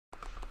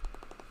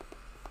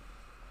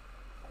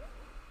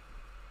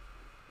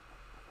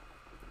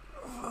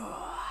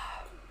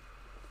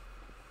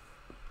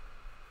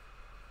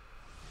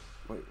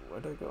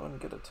Wait, why'd I go and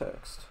get a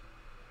text?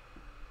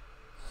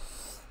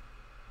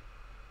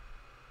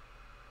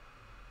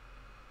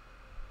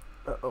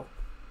 Uh-oh.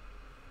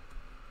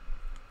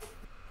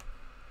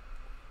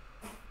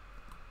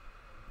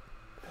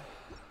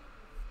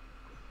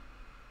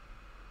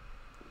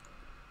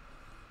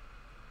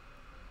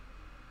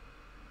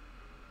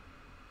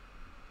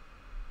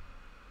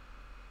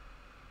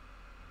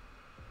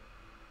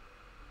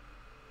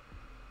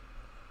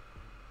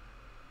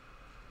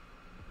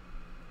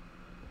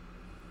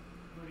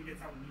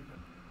 Gets out when you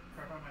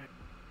crap on my.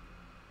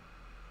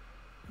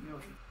 You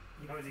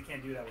know you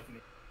can't do that with me.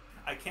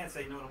 I can't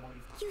say no to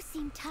one. You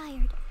seem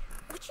tired.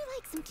 Would you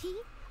like some tea?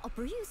 I'll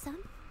brew you some.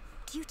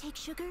 Do you take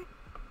sugar?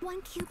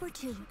 1 cube or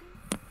 2?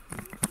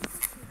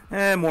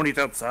 Morty's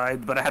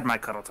outside, but I had my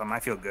cuddle time.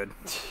 I feel good.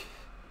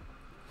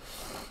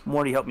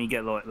 Morty helped me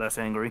get less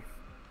angry.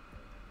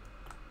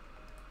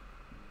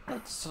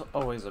 That's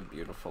always a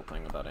beautiful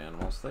thing about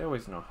animals. They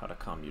always know how to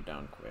calm you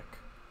down quick.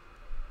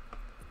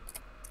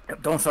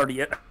 Yep, don't start it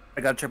yet. I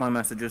gotta check my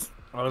messages.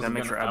 I wasn't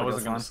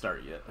gonna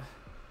start yet.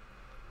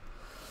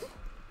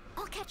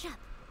 I'll catch up.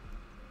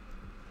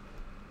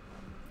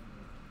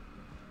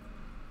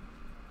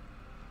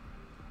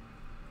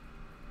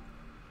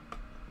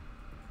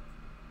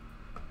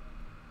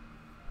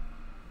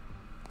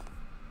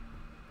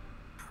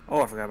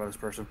 Oh, I forgot about this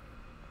person.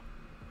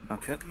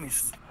 Okay, let me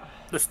just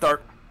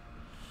start.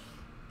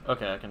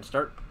 Okay, I can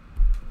start.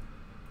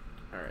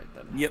 Alright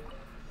then. Yep.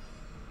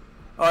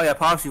 Oh yeah,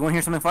 Pops, you wanna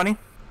hear something funny?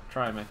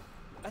 Try me.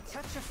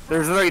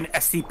 There's literally an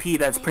SCP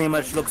that's pretty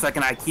much looks like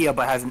an IKEA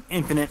but has an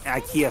infinite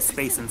IKEA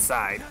space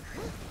inside.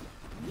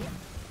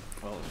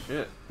 Well,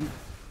 shit.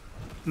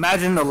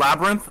 Imagine the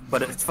labyrinth,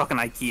 but it's fucking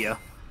IKEA.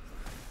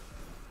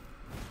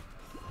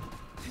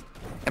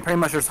 And pretty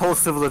much there's whole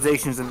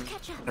civilizations in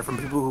there from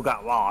people who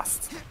got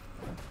lost.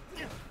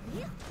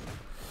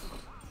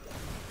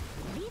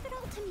 Leave it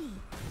all to me.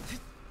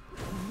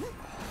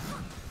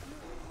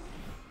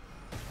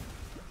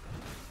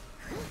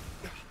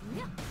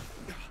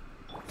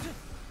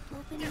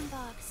 Opening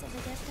box of a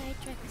Death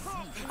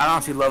I'd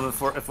honestly love it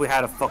if we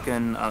had a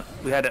fucking an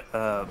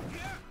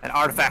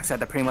artifact set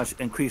that pretty much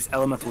increased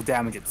elemental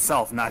damage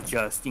itself, not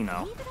just, you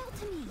know. Leave it all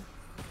to me.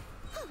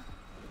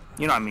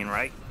 You know what I mean,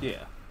 right?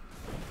 Yeah.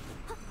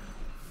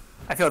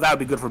 I feel that would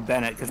be good for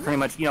Bennett, because pretty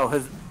much, you know,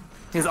 his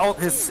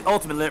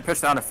ultimate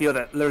puts down a field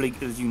that literally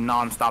gives you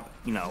non-stop,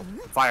 you know,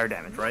 fire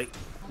damage, right?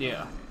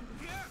 Yeah.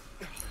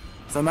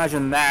 So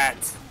imagine that,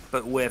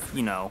 but with,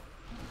 you know,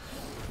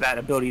 that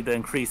ability to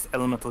increase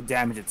elemental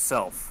damage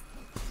itself.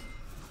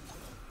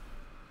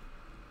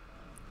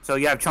 So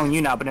you have Chung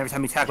Yu now, but every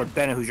time you attack with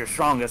Bennett, who's your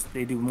strongest,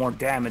 they do more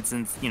damage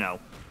since, you know,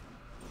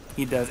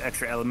 he does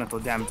extra elemental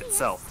damage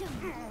itself.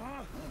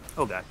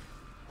 Oh god.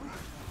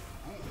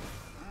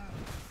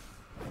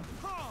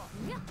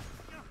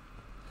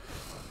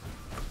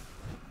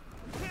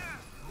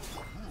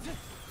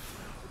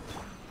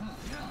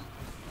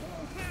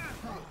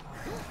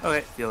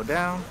 Okay, go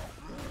down.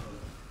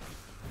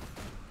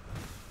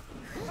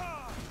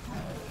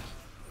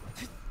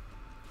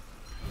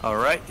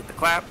 Alright, get the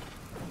clap.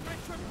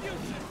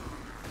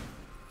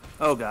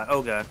 Oh god,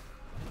 oh god.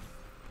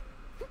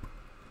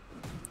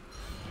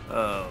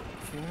 Okay.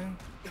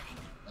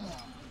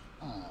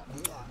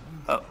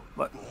 Oh,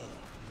 what?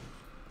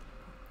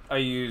 I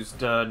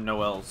used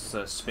Noel's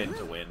spin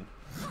to win.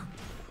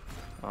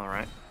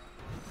 Alright.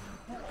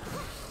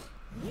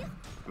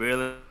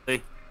 Really?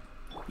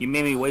 You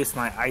made me waste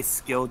my ice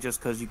skill just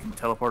because you can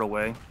teleport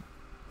away?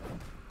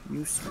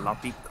 You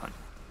sloppy cunt.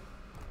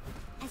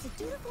 As a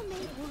dutiful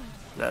maid would.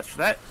 That's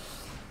that.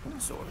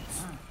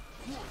 Swords.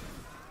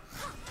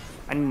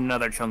 I need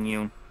another Chung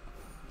Yun.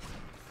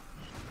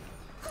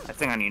 I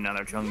think I need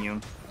another Chung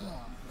Yun.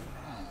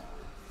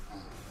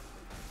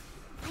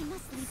 I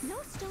must leave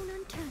no stone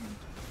unturned.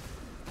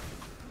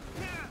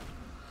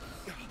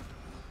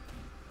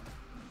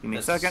 Give me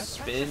a second.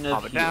 Spin Pop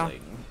of it down.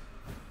 healing.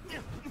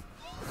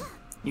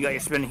 You got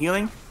your spin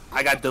healing?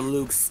 I got the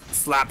Luke's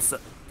slaps to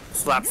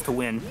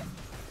win.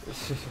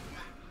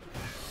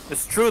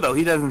 It's true though,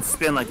 he doesn't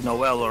spin like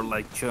Noel or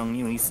like Chung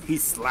Yun, he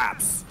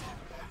slaps.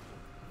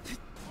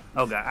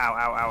 Oh god, ow,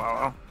 ow, ow,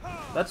 ow, ow.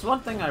 That's one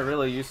thing I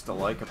really used to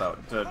like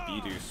about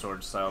Bidu's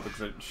sword style,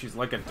 because she's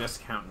like a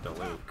discount to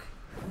Luke.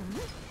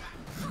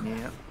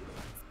 Yeah.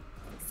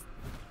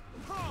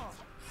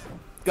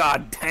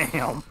 God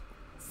damn.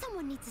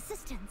 Someone needs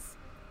assistance.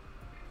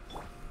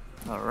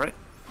 Alright.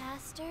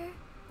 Faster.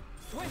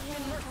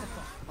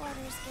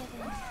 Orders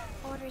given.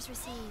 Orders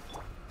received.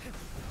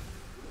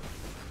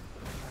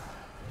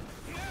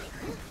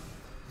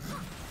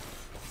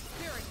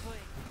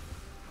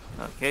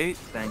 Okay,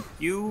 thank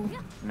you.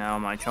 Now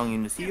my Chung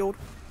Yun is healed.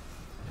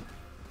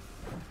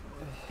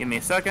 Give me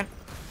a second.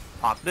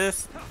 Pop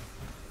this.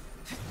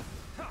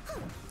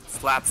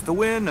 Slaps to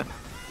win.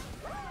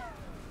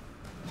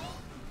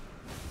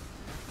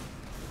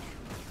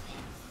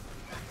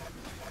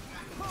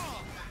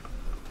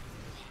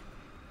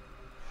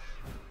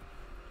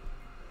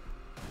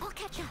 I'll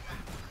catch up.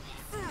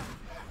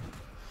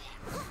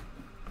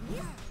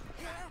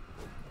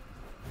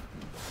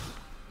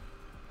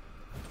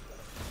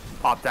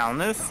 Pop down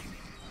this.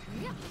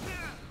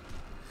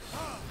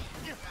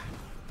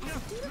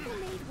 Beautiful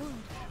made wood.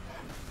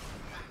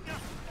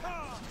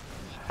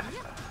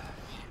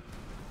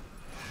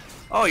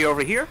 Oh, you're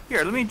over here?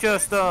 Here, let me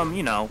just,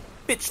 you know,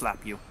 bitch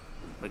slap you.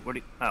 Like, where do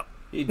you... Oh,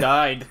 He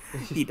died.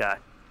 he died.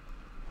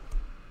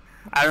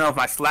 I don't know if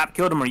my slap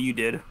killed him or you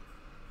did.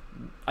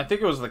 I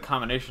think it was the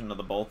combination of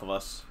the both of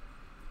us.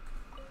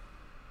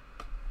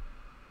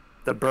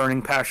 The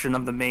burning passion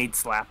of the maid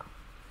slap.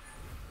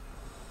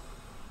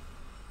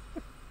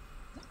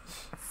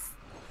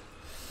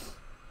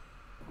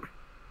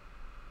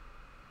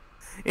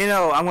 You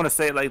know, I'm gonna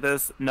say it like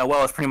this.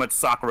 Noelle is pretty much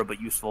Sakura,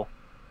 but useful.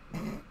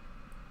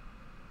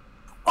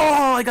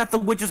 Oh, I got the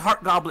witch's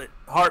heart goblet.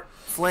 Heart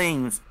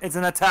flames. It's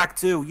an attack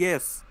too.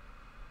 Yes.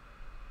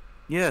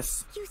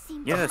 Yes. You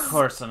seem Yes. Of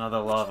course, another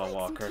Would you lava like some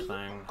walker tea?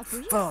 thing. I'll brew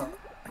you Oh, some.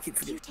 I keep Do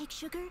forgetting. you take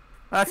sugar?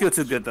 I feel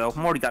too good though.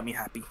 Morty got me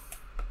happy.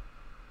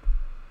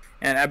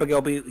 And Abigail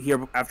will be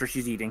here after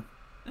she's eating.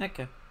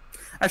 Okay.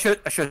 I should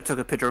have took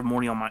a picture of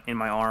Morty on in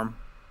my arm.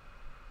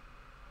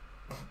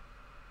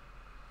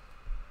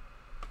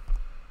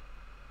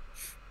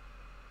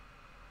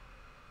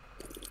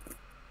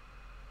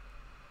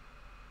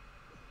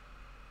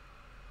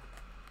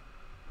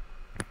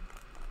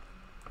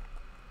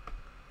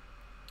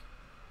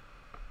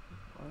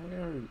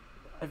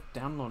 I've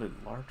downloaded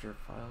larger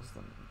files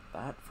than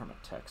that from a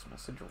text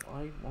message.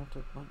 Why won't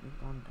it let me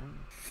run down?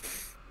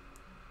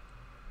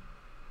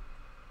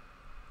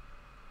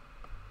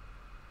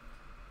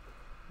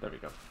 There we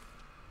go.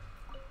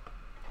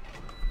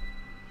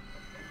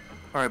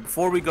 Alright,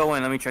 before we go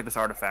in, let me check this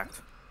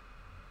artifact.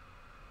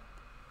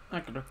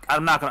 Okay.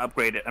 I'm not gonna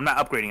upgrade it. I'm not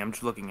upgrading, I'm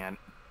just looking at it.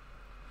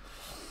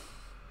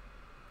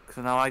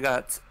 So now I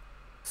got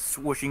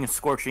Swishing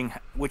Scorching,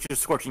 Witch's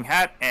Scorching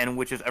Hat, and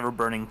Witch's Ever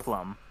Burning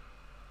Plum.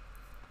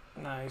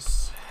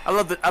 Nice. I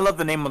love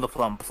the name of the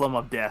plum, Plum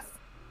of Death.